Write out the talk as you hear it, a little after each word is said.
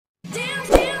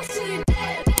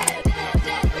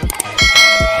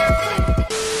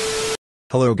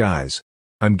Hello guys.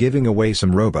 I'm giving away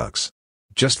some Robux.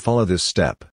 Just follow this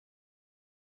step.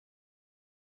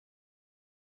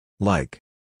 Like,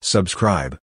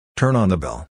 subscribe, turn on the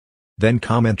bell. Then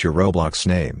comment your Roblox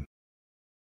name.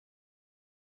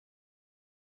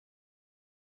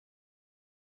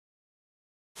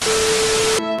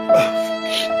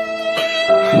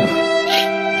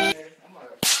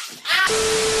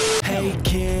 Hey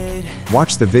kid,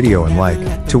 Watch the video and like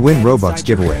to win Robux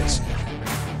giveaways.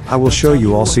 I will show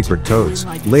you all secret codes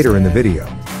later in the video.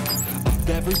 of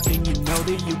everything you know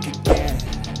that you can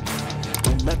get.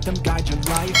 Don't let them guide your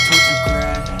life towards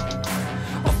regret.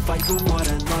 I'll fight for what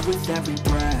I love with every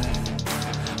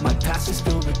breath. My past is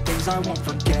filled with things I won't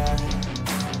forget.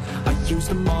 I use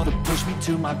them all to push me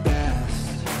to my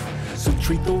best. So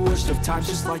treat the worst of times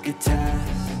just like a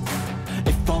test.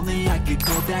 If only I could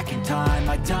go back in time,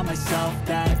 I'd tell myself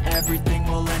that everything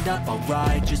will end up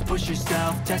alright. Just push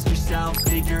yourself, test yourself,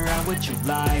 figure out what you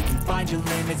like, and find your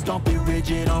limits, don't be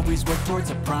rigid, always work towards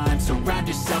a prime. Surround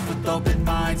yourself with open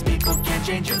minds, people can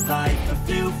change your life. A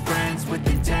few friends with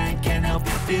intent can help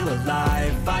you feel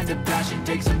alive. Find a passion,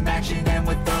 take some action, and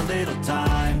with a little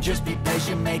time, just be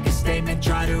patient, make a statement,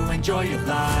 try to enjoy your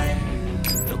life.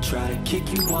 They'll try to kick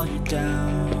you while you're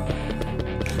down.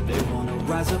 They wanna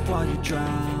rise up while you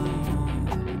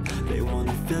drown. They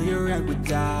wanna fill your head with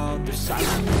doubt. They're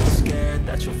silently scared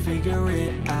that you'll figure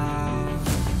it out.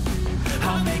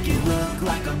 I'll make it look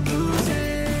like I'm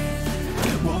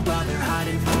losing, won't bother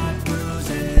hiding my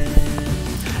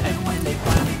bruises. And when they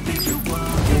finally think you're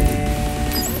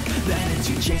wounded, then it's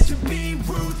your chance to be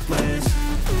ruthless.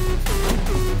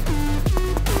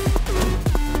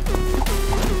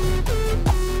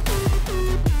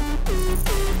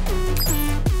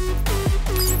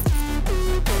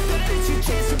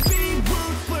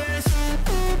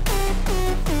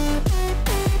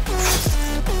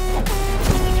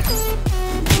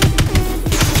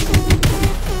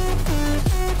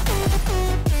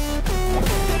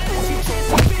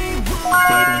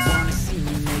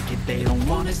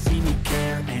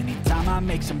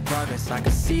 Make some progress, I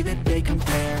can see that they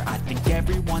compare. I think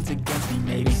everyone's against me,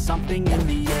 maybe something in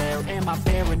the air. Am I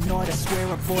paranoid? I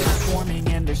swear a voice is forming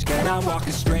and they're scared. I walk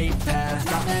a straight path,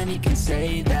 not many can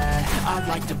say that. I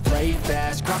like to play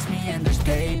fast, cross me and there's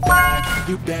payback.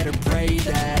 You better pray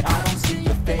that I don't see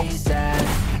your face at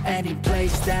any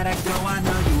place that I go. I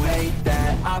know you hate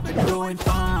that. I've been doing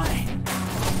fine,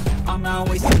 I'm not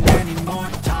wasting any more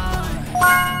time.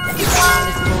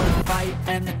 It's more to fight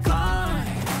and the climb.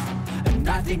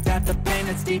 I think that the pain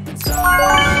that's deep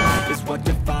inside is what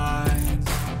defines.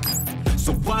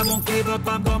 So I won't give up,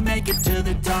 I'm gonna make it to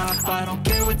the top. I don't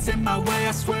care what's in my way,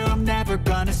 I swear I'm never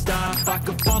gonna stop. I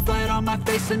could fall flat on my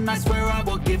face and I swear I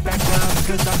will get back up.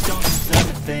 Cause I don't deserve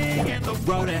a thing and the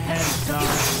road ahead is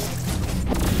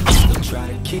tough. They'll try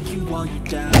to kick you while you're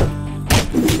down.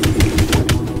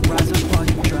 They wanna rise up while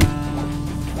you drown.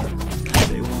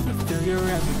 They wanna fill your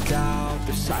head with doubt.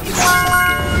 They're silently scared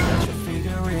that you'll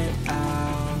figure it out.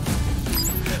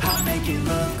 I'll make it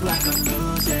look like I'm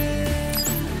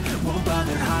losing, won't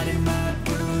bother hiding my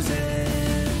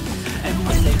bruises. And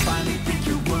when they finally think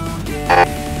you're wounded,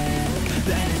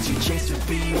 then it's your chance to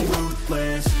be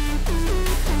ruthless.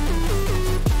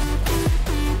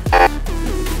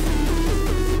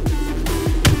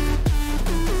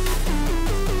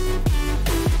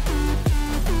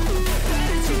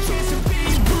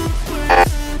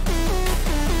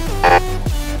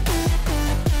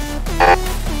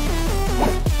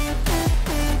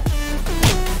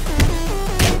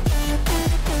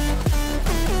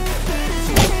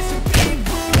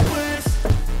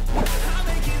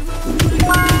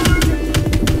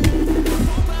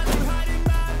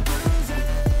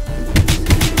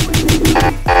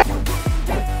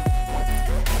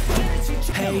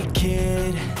 Hey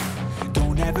kid,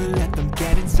 don't ever let them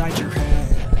get inside your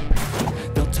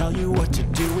head. They'll tell you what to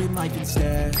do in life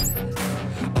instead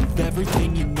of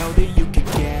everything you know that you can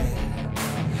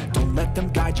get. Don't let them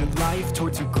guide your life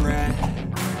towards regret.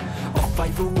 I'll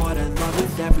fight for what I love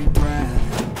with every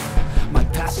breath. My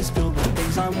past is filled with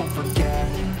things I won't forget.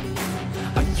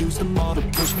 I use them all to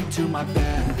push me to my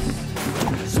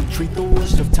best. So treat the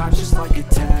worst of times just like a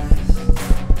test.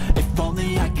 If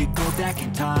only I could go back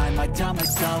in time, I'd tell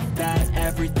myself that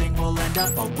everything will end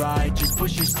up alright. Just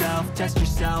push yourself, test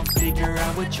yourself, figure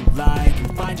out what you like,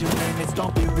 and find your limits,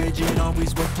 don't be rigid,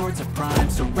 always work towards a prime.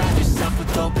 Surround yourself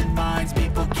with open minds,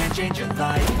 people can change your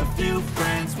life. A few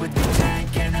friends with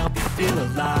intent can help you feel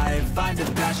alive. Find a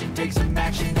passion, take some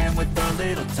action, and with a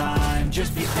little time,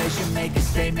 just be patient, make a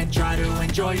statement, try to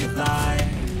enjoy your life.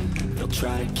 They'll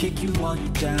try to kick you while you're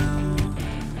down.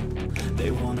 They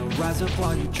wanna rise up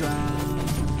while you drown.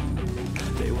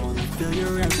 fill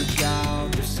your head with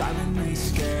doubt. They're silently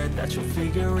scared that you'll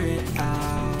figure it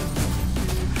out.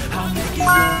 I'll make it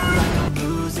look like I'm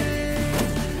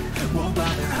losing, won't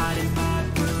bother hiding my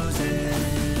bruises.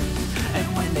 And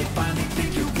when they finally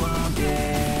think you're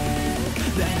wounded,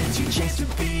 then it's your chance to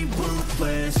be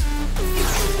ruthless.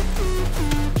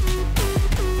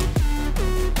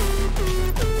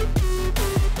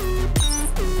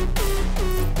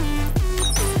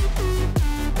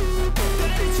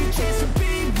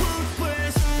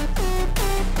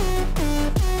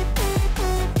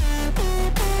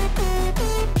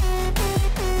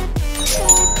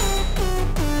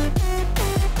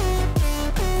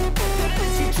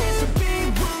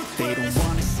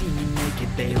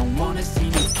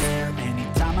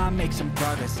 Make some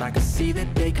progress, I can see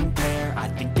that they compare. I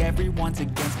think everyone's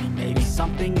against me, maybe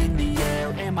something in the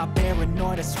air. Am I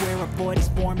paranoid? I swear a void is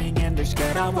forming and they're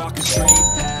scared. I walk a straight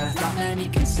path, not many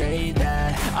can say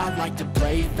that. I like to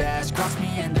play fast, cross me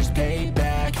and there's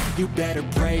payback. You better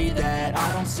pray that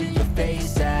I don't see your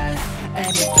face at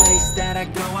any place that I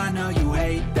go. I know you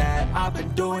hate that. I've been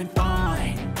doing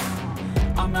fine,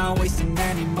 I'm not wasting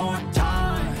any more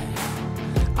time.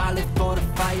 I live for the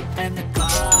fight and the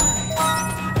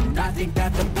climb, and I think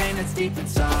that the pain that's deep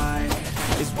inside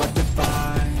is what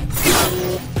defines.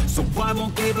 So I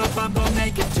won't give up, I'm gonna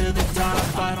make it to the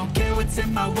top. I don't care what's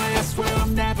in my way, I swear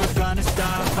I'm never gonna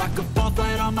stop. I could fall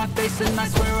flat on my face and I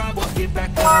swear I won't get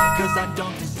back up, cause I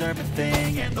don't deserve a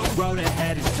thing and the road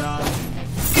ahead is tough.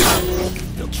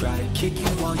 They'll try to kick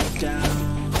you while you're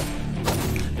down,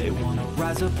 they wanna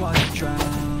rise up while you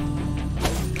drown.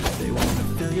 They wanna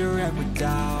fill your head with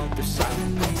doubt. They're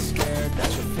silently scared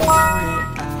that you'll figure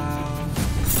it out.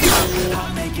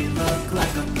 I'll make it look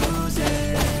like I'm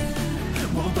losing,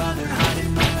 won't bother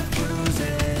hiding my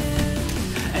bruises.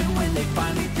 And when they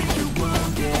finally think you're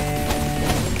wounded,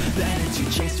 then it's your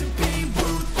chance to be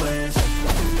ruthless.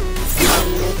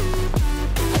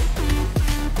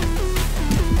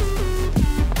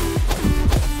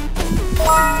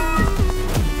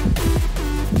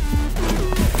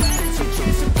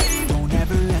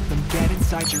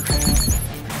 Inside your head,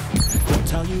 they'll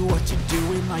tell you what to do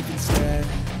in life instead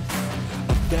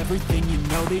of everything you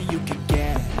know that you could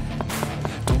get.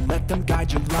 Don't let them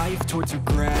guide your life towards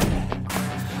regret.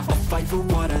 I'll fight for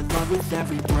what I love with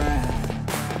every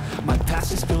breath. My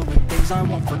past is filled with things I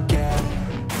won't forget.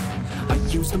 I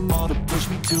use them all to push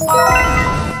me to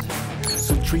my best.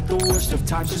 So treat the worst of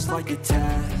times just like a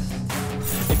test.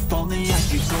 If only I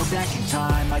could go back in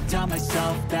time, I'd tell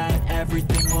myself that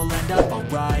everything will end up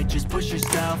alright. Just push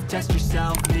yourself, test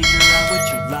yourself, figure out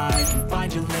what you like, and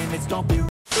find your limits, don't be